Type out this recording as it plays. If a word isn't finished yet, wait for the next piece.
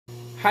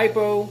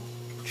hypo,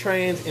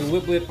 trans, and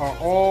whiplet are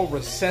all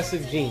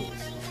recessive genes.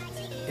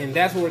 And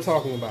that's what we're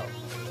talking about.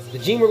 The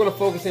gene we're going to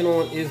focus in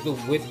on is the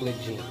whiplet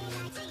gene.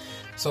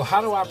 So how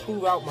do I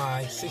prove out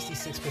my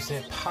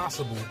 66%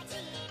 possible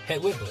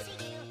het whiplet?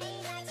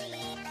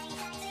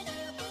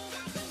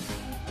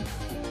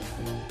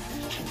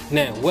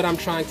 Now, what I'm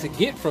trying to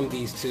get from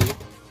these two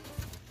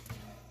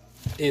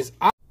is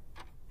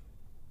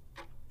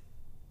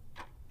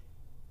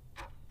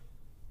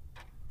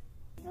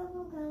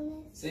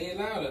say it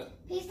louder.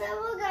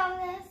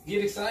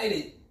 Get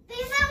excited.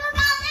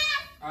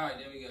 Alright,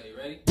 there we go. You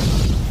ready?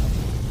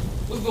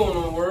 What's going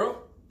on, world?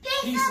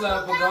 Peace,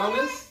 love,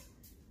 Pagonas.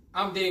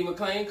 I'm Dave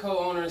McClain,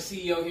 co-owner and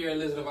CEO here at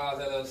LOZ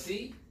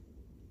LLC.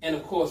 And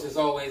of course, as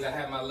always, I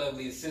have my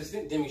lovely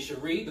assistant, Demi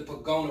Cherie, the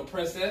Pagona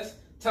Princess.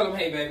 Tell them,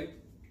 hey, baby.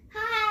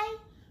 Hi.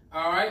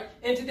 Alright,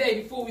 and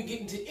today, before we get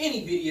into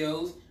any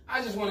videos,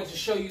 I just wanted to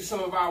show you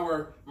some of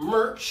our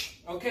merch,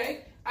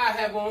 okay? I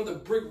have on the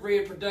Brick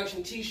Red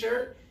Production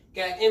t-shirt.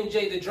 Got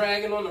MJ the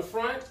Dragon on the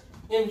front,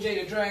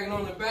 MJ the Dragon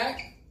on the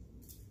back,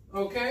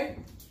 okay?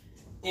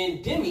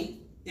 And Demi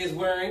is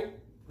wearing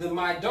the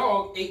My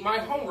Dog Ate My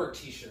Homework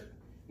t-shirt.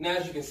 Now,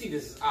 as you can see,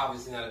 this is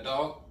obviously not a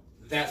dog.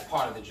 That's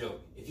part of the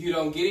joke. If you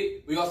don't get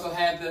it, we also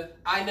have the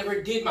I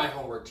Never Did My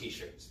Homework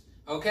t-shirts,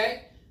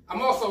 okay?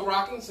 I'm also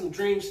rocking some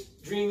Dream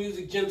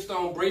Music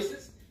Gemstone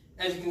bracelets.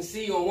 As you can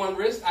see on one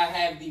wrist, I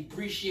have the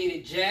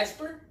Appreciated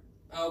Jasper,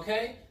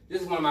 okay?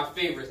 This is one of my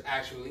favorites,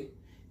 actually.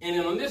 And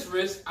then on this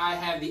wrist, I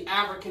have the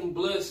African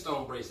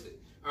Bloodstone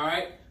bracelet, all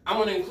right? I'm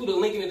going to include a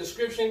link in the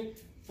description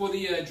for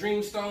the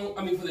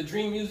for the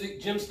Dream Music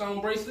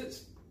Gemstone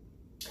bracelets.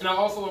 And I'll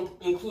also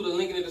include a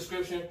link in the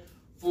description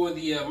for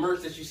the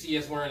merch that you see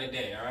us wearing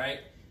today, all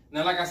right?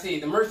 Now, like I said,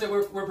 the merch that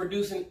we're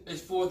producing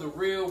is for the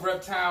real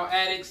reptile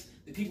addicts,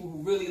 the people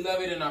who really love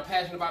it and are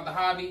passionate about the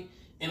hobby.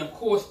 And of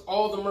course,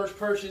 all the merch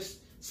purchased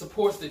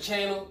supports the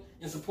channel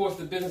and supports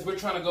the business. We're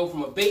trying to go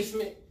from a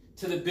basement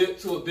to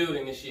a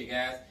building this year,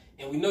 guys.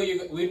 And we know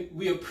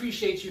we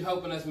appreciate you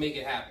helping us make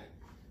it happen.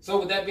 So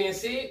with that being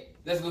said,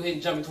 let's go ahead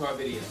and jump into our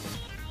video.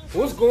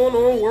 What's going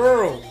on,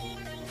 world?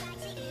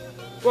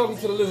 Welcome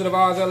to the Lizard of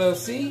Oz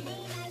LLC.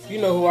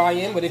 You know who I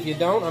am, but if you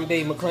don't, I'm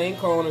Dave McClain,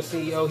 co-owner and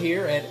CEO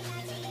here at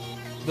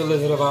the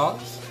Lizard of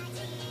Oz.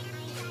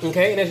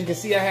 Okay, and as you can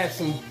see, I have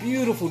some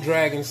beautiful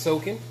dragons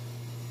soaking.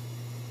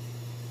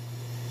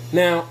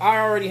 Now, I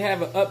already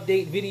have an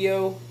update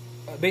video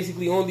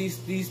basically on these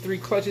three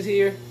clutches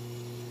here.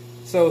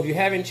 So if you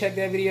haven't checked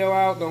that video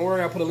out, don't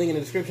worry, I'll put a link in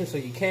the description so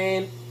you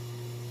can.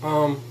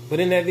 But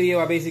in that video,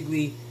 I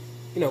basically,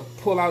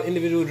 pull out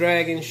individual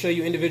dragons, show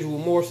you individual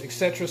morphs,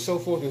 etc., so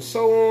forth and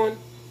so on.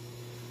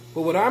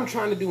 But what I'm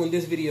trying to do in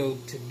this video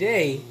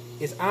today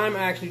is I'm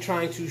actually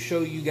trying to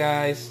show you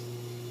guys,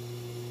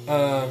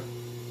 or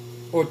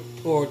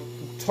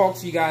talk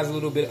to you guys a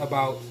little bit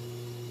about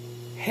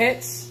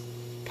hets,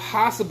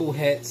 possible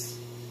hets,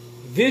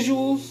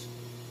 visuals,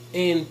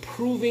 and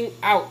proving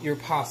out your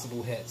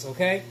possible hets,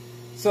 okay?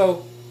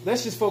 So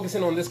let's just focus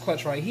in on this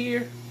clutch right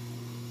here,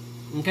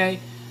 okay?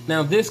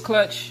 Now this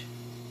clutch,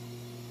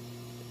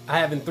 I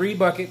have in 3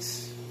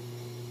 buckets.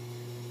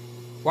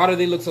 Why do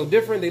they look so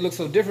different? They look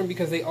so different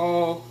because they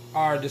all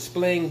are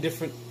displaying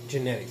different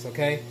genetics,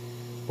 okay?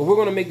 But we're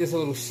going to make this a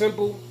little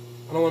simple.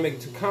 I don't want to make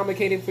it too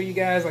complicated for you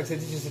guys. Like I said,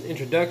 this is just an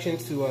introduction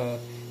to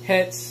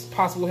hets,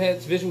 possible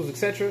hets, visuals,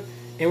 etc.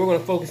 And we're going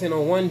to focus in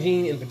on one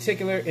gene in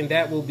particular, and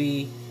that will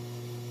be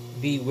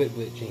the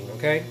whiplet gene,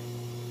 okay?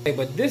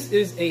 But this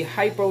is a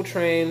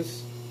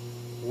hypotrans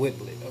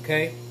whiplet,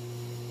 okay?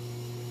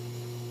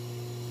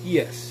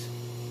 Yes,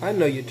 I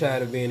know you're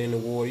tired of being in the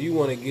water. You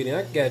want to get in.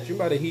 I got you.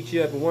 I'm about to heat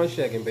you up in 1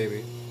 second,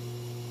 baby.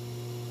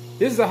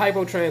 This is a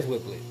hypotrans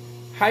whiplet.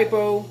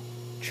 Hypo,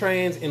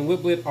 trans, and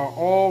whiplet are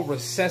all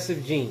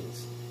recessive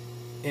genes.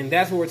 And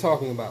that's what we're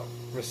talking about.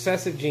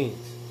 Recessive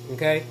genes,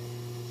 okay?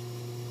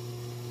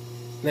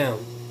 Now,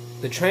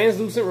 the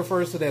translucent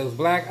refers to those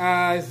black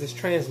eyes, this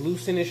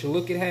translucentish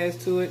look it has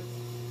to it.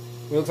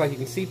 It looks like you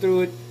can see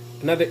through it.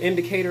 Another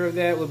indicator of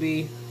that would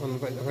be,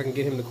 if I can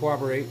get him to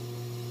cooperate,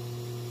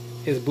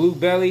 his blue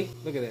belly.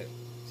 Look at that.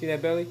 See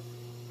that belly?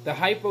 The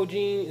hypo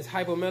gene is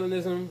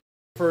hypomelanism.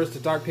 Refers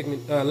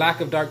to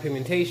lack of dark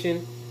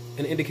pigmentation.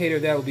 An indicator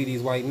of that would be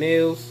these white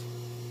nails.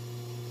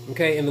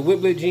 Okay, and the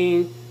whiplet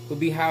gene would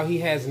be how he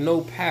has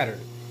no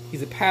pattern.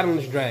 He's a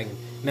patternless dragon.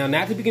 Now,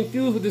 not to be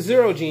confused with the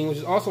zero gene, which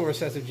is also a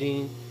recessive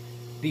gene.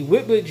 The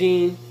whiplet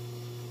gene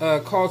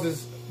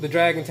causes the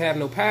dragon to have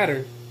no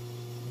pattern,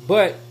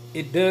 but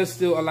it does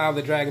still allow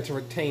the dragon to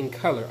retain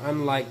color,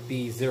 unlike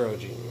the zero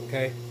gene,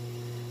 okay?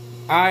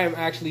 I am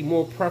actually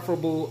more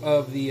preferable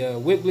of the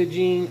whiplet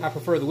gene. I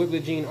prefer the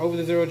whiplet gene over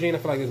the zero gene. I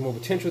feel like there's more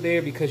potential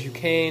there because you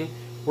can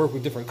work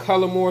with different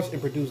color morphs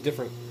and produce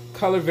different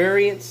color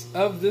variants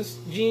of this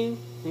gene,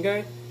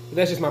 okay? But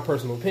that's just my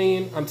personal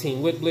opinion. I'm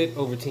Team Whiplet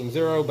over Team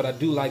Zero, but I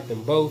do like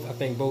them both. I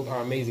think both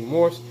are amazing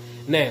morphs.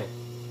 Now,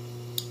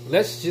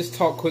 let's just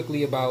talk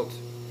quickly about,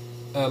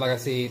 like I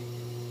said,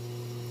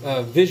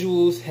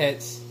 visuals,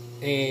 hets,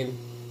 and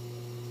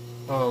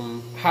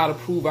how to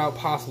prove out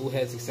possible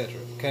hets, etc.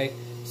 Okay,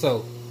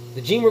 so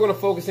The gene we're going to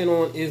focus in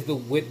on is the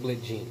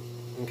whiplet gene,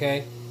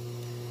 okay?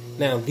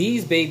 Now,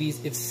 these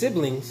babies, its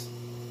siblings,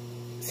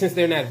 since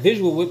they're not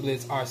visual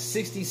whiplets, are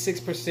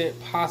 66%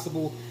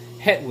 possible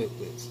het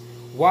whiplets.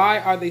 Why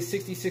are they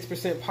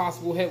 66%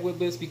 possible het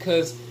whiplets?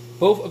 Because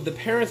both of the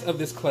parents of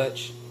this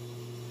clutch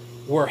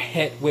were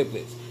het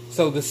whiplets.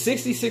 So the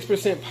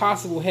 66%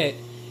 possible het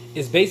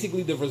is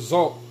basically the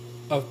result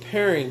of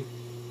pairing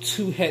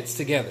two hets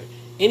together.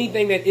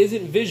 Anything that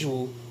isn't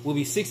visual will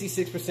be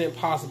 66%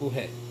 possible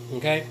het,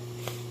 okay?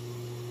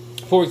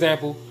 For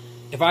example,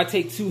 if I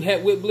take two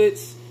het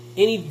whiplets,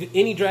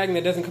 any dragon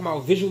that doesn't come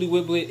out visually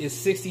whiplet is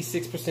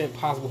 66%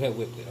 possible het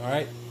whiplet, all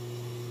right?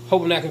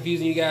 Hope I'm not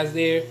confusing you guys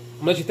there. I'm going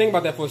to let you think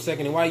about that for a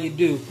second, and while you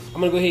do,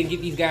 I'm going to go ahead and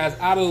get these guys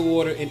out of the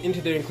water and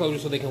into their enclosure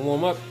so they can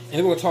warm up, and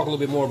then we're going to talk a little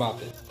bit more about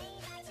this.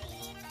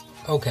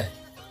 Okay,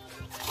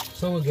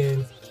 so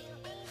again,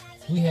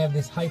 we have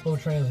this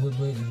hypotrans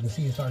whiplet. You can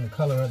see it's starting to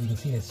color up. You can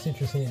see there's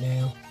citrus in it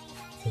now.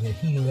 So they're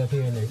heating up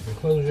here in their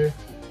enclosure.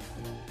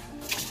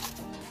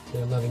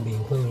 They're loving the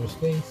enclosure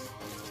space.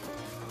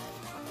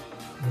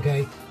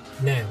 Okay,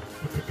 now,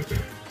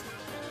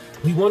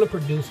 we want to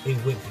produce a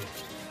whiplet.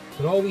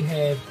 But all we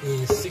have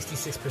is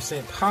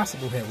 66%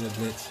 possible het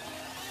whiplets,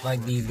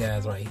 like these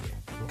guys right here,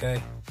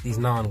 okay? These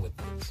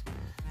non-whiplets.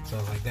 So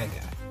like that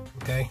guy,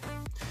 okay?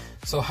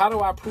 So how do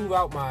I prove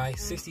out my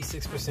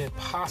 66%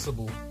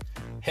 possible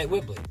het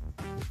whiplet?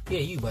 Yeah,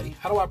 you buddy.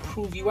 How do I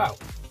prove you out?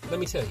 Let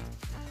me tell you.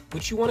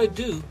 What you want to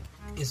do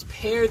is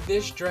pair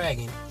this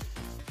dragon.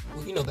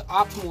 Well, you know, the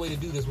optimal way to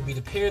do this would be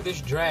to pair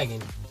this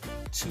dragon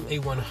to a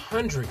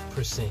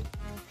 100%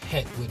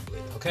 het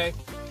whiplet, okay?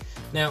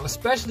 Now,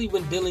 especially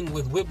when dealing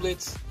with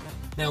whiplets,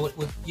 now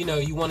with you know,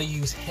 you want to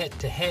use het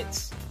to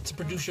hets to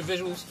produce your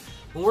visuals.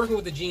 When working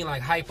with a gene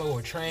like hypo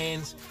or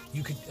trans,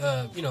 you could,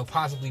 you know,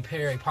 possibly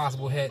pair a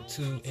possible het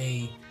to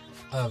a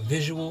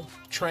visual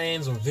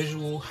trans or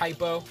visual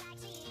hypo.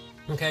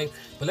 Okay,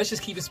 but let's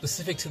just keep it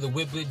specific to the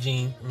whiplet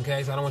gene.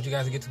 Okay, so I don't want you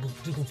guys to get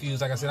too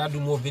confused. Like I said, I'll do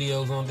more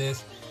videos on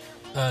this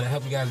to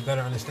help you guys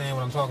better understand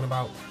what I'm talking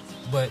about.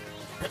 But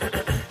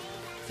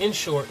in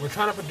short, we're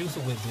trying to produce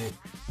a whiplet.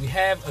 We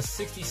have a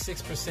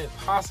 66%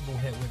 possible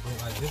het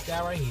whiplet, like this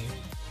guy right here.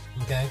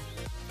 Okay.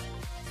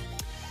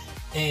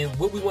 And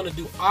what we want to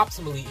do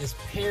optimally is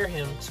pair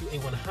him to a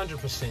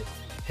 100%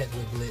 het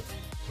whiplet,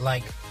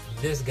 like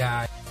this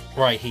guy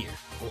right here.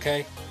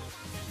 Okay.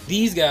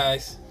 These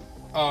guys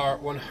are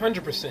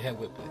 100% het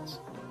whiplets.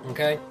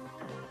 Okay.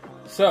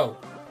 So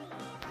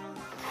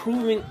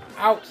proving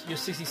out your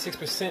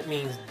 66%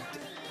 means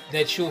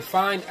that you'll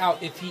find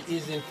out if he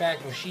is in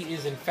fact or she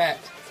is in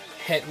fact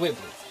het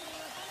whiplet.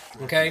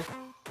 Okay.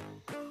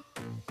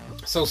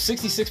 So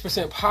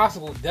 66%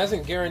 possible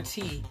doesn't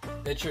guarantee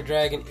that your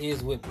dragon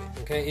is whiplet.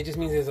 Okay, it just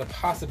means there's a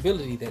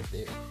possibility that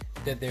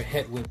they're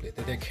het whiplet,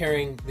 that they're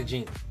carrying the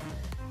gene.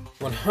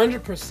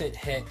 100%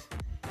 het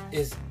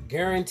is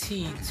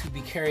guaranteed to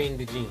be carrying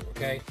the gene.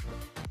 Okay,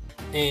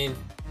 and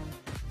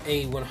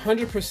a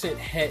 100%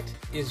 het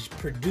is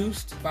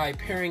produced by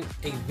pairing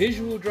a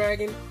visual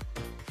dragon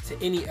to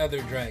any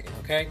other dragon.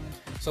 Okay,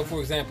 so for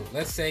example,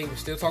 let's say we're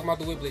still talking about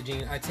the whiplet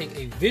gene. I take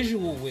a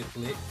visual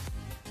whiplet,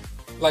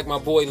 like my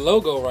boy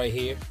Logo right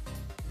here.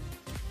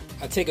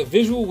 I take a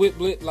visual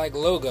whiplet like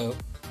Logo,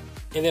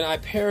 and then I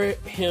pair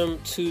him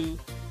to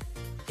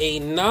a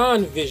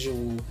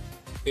non-visual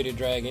bearded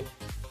dragon,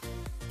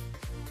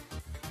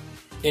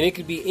 and it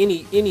could be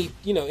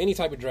any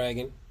type of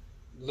dragon,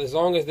 as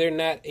long as they're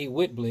not a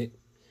whiplet.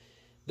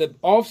 The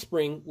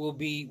offspring will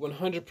be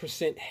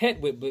 100%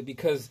 het whiplet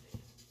because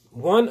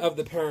one of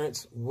the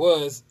parents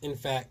was in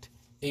fact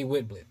a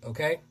whiplet.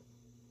 Okay,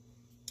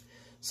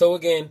 so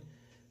again,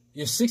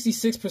 your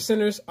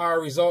 66%ers are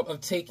a result of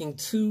taking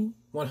two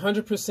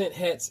 100%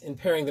 hets and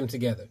pairing them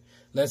together.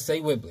 Let's say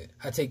whiplet.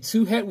 I take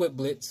two het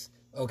whiplets,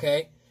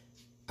 okay?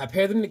 I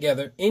pair them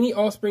together. Any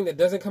offspring that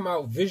doesn't come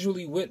out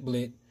visually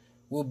whiplet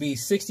will be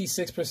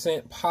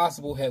 66%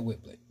 possible het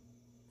whiplet,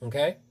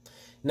 okay?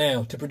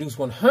 Now, to produce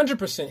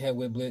 100% het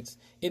whiplets,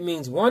 it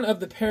means one of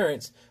the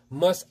parents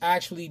must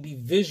actually be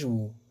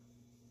visual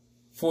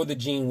for the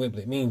gene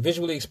whiplet, meaning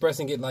visually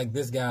expressing it like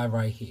this guy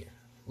right here.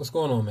 What's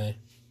going on, man?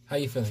 How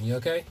you feeling? You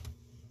okay?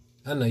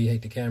 I know you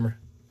hate the camera.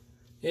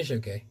 It's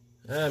okay.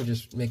 I'm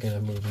just making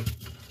a movie.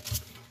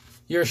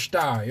 You're a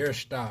star. You're a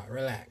star.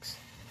 Relax.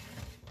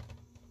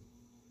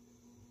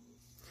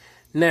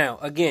 Now,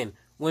 again,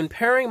 when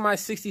pairing my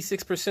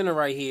 66%er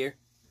right here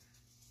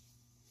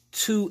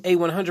to a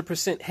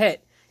 100%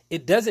 het,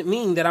 it doesn't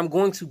mean that I'm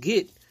going to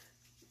get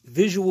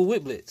visual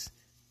whiplets.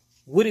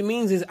 What it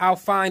means is I'll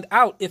find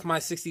out if my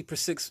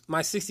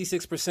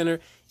 66%er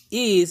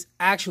is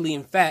actually,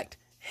 in fact,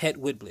 het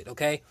whiplet,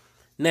 okay?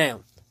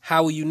 Now,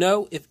 how will you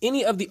know? If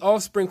any of the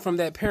offspring from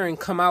that pairing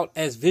come out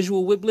as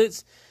visual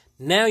whiplets,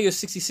 now your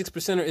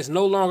 66%er is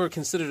no longer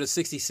considered a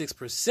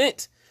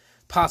 66%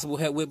 possible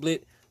het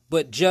whiplet,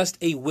 but just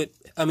a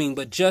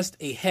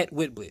het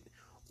whiplet,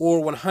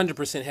 or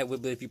 100% het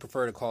whiplet if you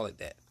prefer to call it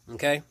that.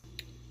 Okay.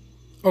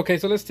 Okay,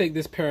 so let's take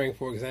this pairing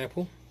for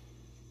example.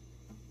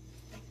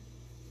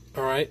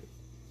 All right.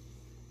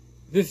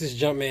 This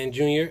is Jumpman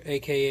Jr.,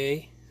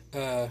 aka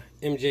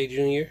MJ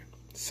Jr.,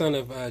 son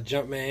of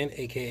Jumpman,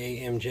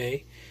 aka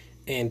MJ,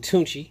 and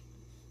Tunchi.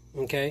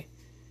 Okay?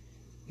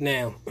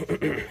 Now,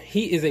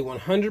 he is a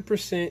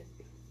 100%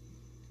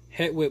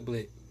 het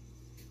whiplet.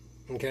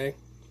 Okay?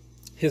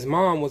 His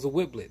mom was a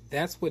whiplet.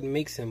 That's what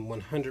makes him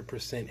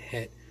 100%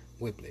 het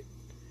whiplet.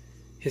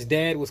 His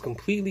dad was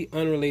completely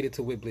unrelated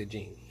to whiplet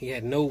gene. He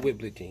had no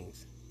whiplet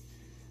genes.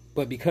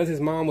 But because his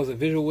mom was a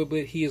visual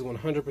whiplet, he is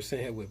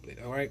 100% het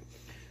whiplet. Alright?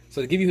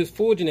 So to give you his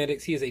full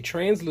genetics, he is a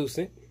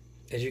translucent,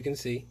 as you can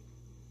see.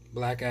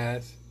 Black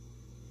eyes.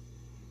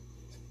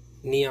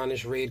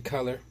 Neonish red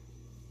color.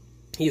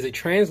 He is a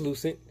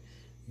translucent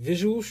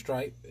visual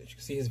stripe. As you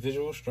can see, his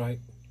visual stripe.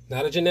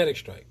 Not a genetic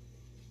stripe.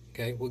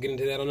 Okay? We'll get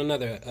into that on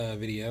another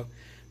video.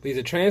 But he's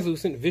a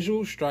translucent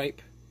visual stripe.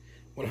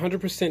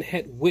 100%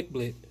 het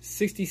whiplet,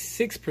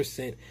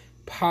 66%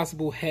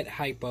 possible het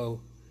hypo.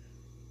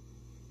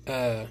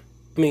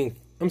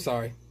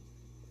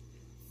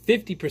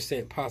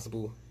 50%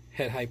 possible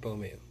het hypo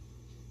male.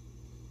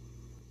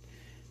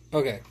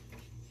 Okay.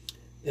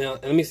 Now,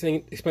 let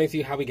me explain to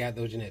you how we got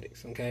those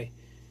genetics, okay?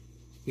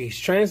 He's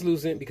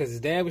translucent because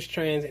his dad was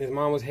trans and his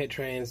mom was het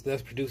trans,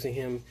 thus producing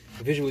him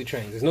visually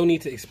trans. There's no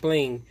need to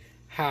explain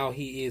how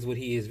he is what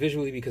he is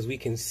visually because we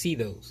can see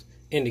those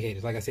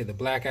indicators. Like I said, the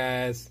black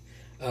eyes.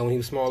 When he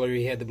was smaller,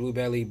 he had the blue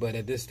belly, but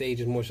at this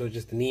stage, it's more so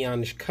just the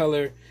neonish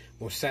color,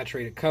 more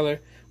saturated color,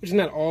 which is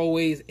not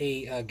always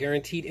a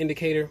guaranteed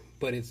indicator,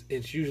 but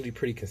it's usually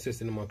pretty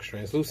consistent amongst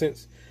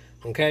translucents.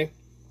 Okay,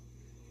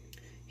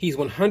 he's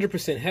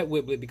 100% het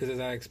whiplet because, as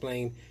I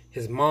explained,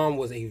 his mom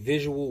was a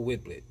visual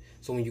whiplet.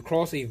 So when you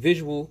cross a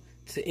visual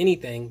to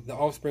anything, the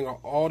offspring are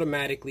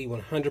automatically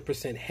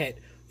 100% het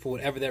for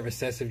whatever their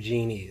recessive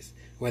gene is,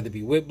 whether it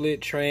be whiplet,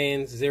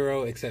 trans,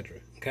 zero, etc.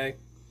 Okay.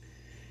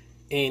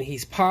 And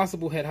he's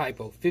possible het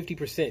hypo,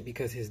 50%,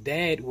 because his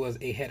dad was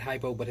a het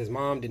hypo, but his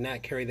mom did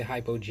not carry the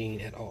hypo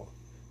gene at all.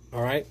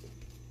 All right?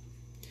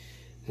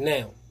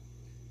 Now,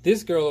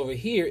 this girl over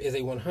here is a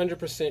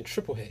 100%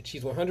 triple het.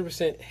 She's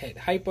 100% het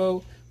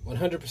hypo,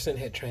 100%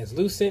 het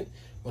translucent,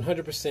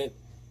 100%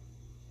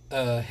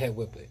 het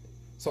whiplet.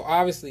 So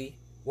obviously,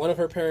 one of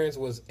her parents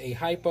was a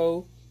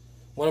hypo,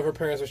 one of her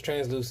parents was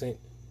translucent,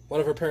 one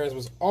of her parents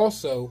was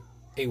also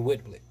a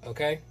whiplet,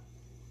 okay?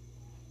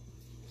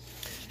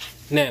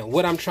 Now,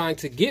 what I'm trying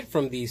to get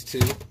from these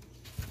two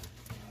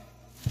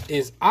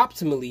is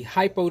optimally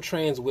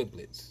hypo-trans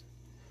whiplets.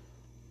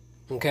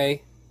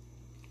 Okay?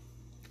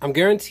 I'm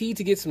guaranteed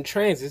to get some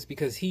transes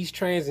because he's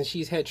trans and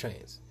she's het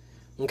trans.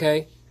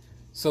 Okay?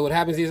 So what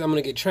happens is I'm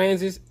going to get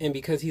transes, and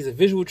because he's a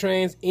visual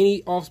trans,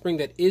 any offspring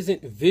that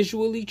isn't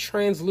visually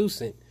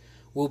translucent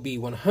will be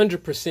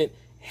 100%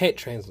 het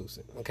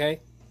translucent. Okay?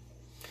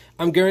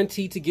 I'm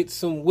guaranteed to get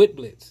some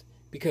whiplets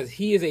because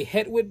he is a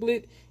het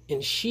whiplet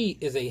and she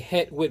is a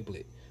het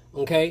whiplet.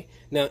 Okay?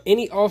 Now,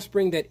 any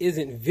offspring that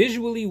isn't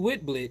visually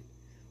whiplet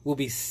will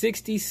be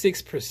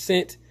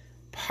 66%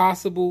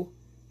 possible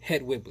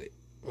het whiplet.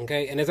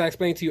 Okay? And as I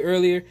explained to you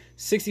earlier,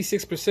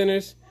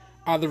 66%ers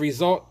are the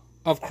result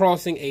of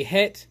crossing a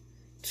het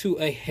to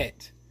a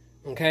het.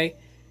 Okay?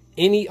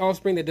 Any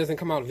offspring that doesn't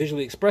come out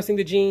visually expressing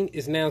the gene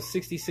is now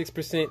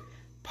 66%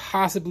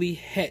 possibly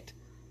het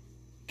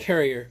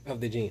carrier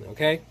of the gene.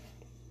 Okay?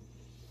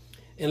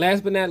 And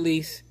last but not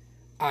least,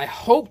 I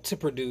hope to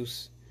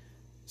produce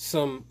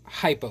some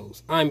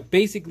hypos. I'm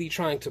basically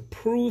trying to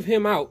prove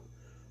him out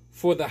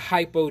for the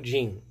hypo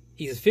gene.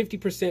 He's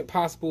 50%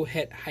 possible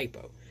het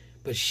hypo.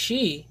 But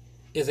she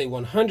is a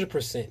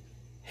 100%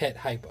 het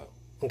hypo.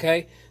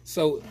 Okay?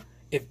 So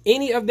if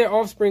any of their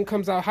offspring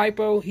comes out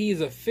hypo, he is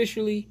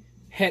officially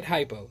het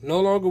hypo.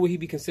 No longer will he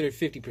be considered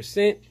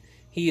 50%.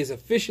 He is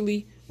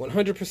officially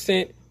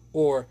 100%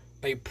 or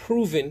a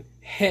proven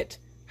het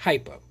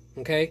hypo.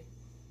 Okay?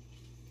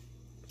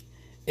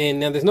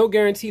 And now there's no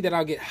guarantee that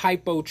I'll get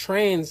hypo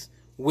trans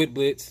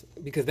whiplets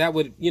because that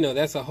would,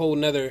 that's a whole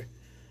nother,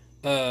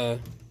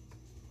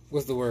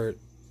 what's the word?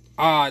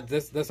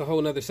 Odds. That's a whole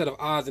nother set of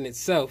odds in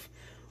itself.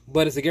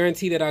 But it's a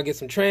guarantee that I'll get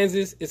some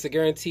transes. It's a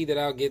guarantee that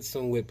I'll get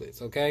some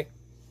whiplets. Okay.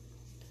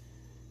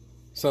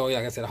 So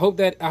like I said, I hope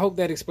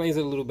that explains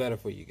it a little better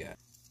for you guys.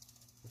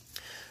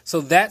 So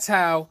that's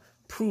how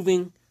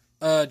proving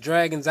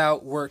dragons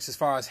out works as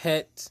far as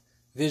hets,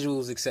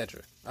 visuals,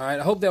 etc. All right.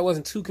 I hope that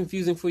wasn't too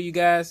confusing for you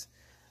guys.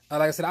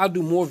 Like I said, I'll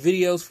do more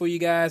videos for you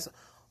guys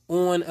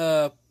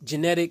on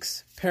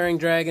genetics, pairing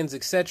dragons,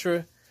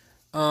 etc.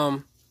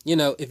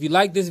 If you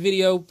like this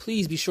video,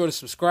 please be sure to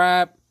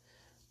subscribe.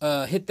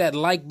 Hit that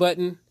like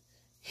button.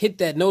 Hit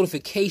that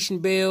notification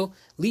bell.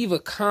 Leave a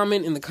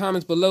comment in the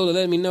comments below to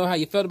let me know how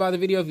you felt about the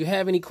video. If you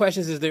have any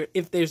questions,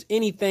 if there's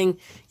anything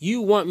you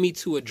want me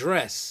to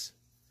address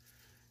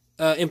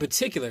in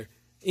particular,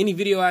 any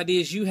video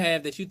ideas you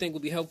have that you think will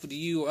be helpful to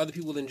you or other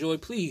people will enjoy,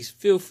 please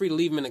feel free to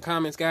leave them in the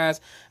comments, guys.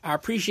 I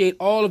appreciate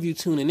all of you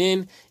tuning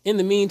in. In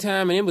the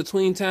meantime and in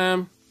between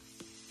time,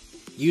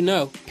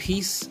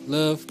 peace,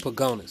 love,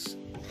 pagonas.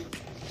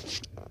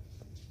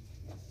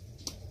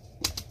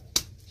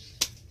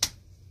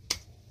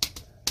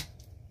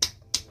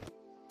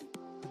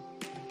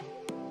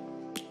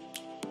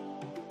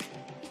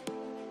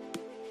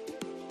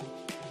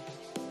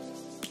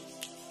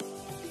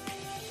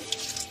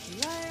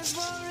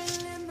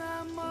 roaring in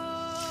the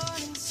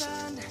morning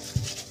sun,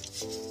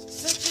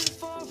 searching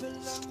for a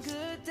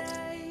longer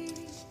day.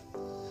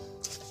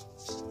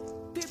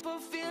 People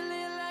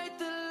feeling like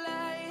the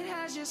light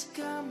has just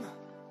come.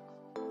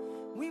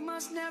 We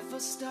must never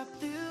stop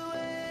the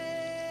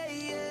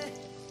way, yeah.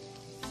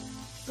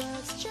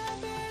 Birds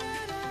chirping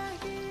and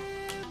I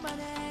hear my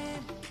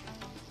name.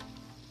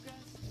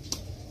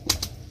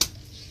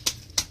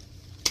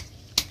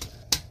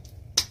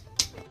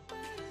 But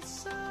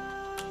it's so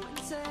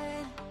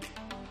insane.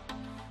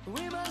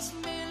 We must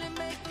merely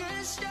make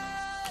a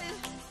start.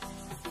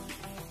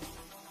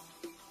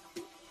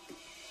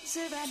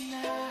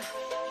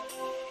 Savannah.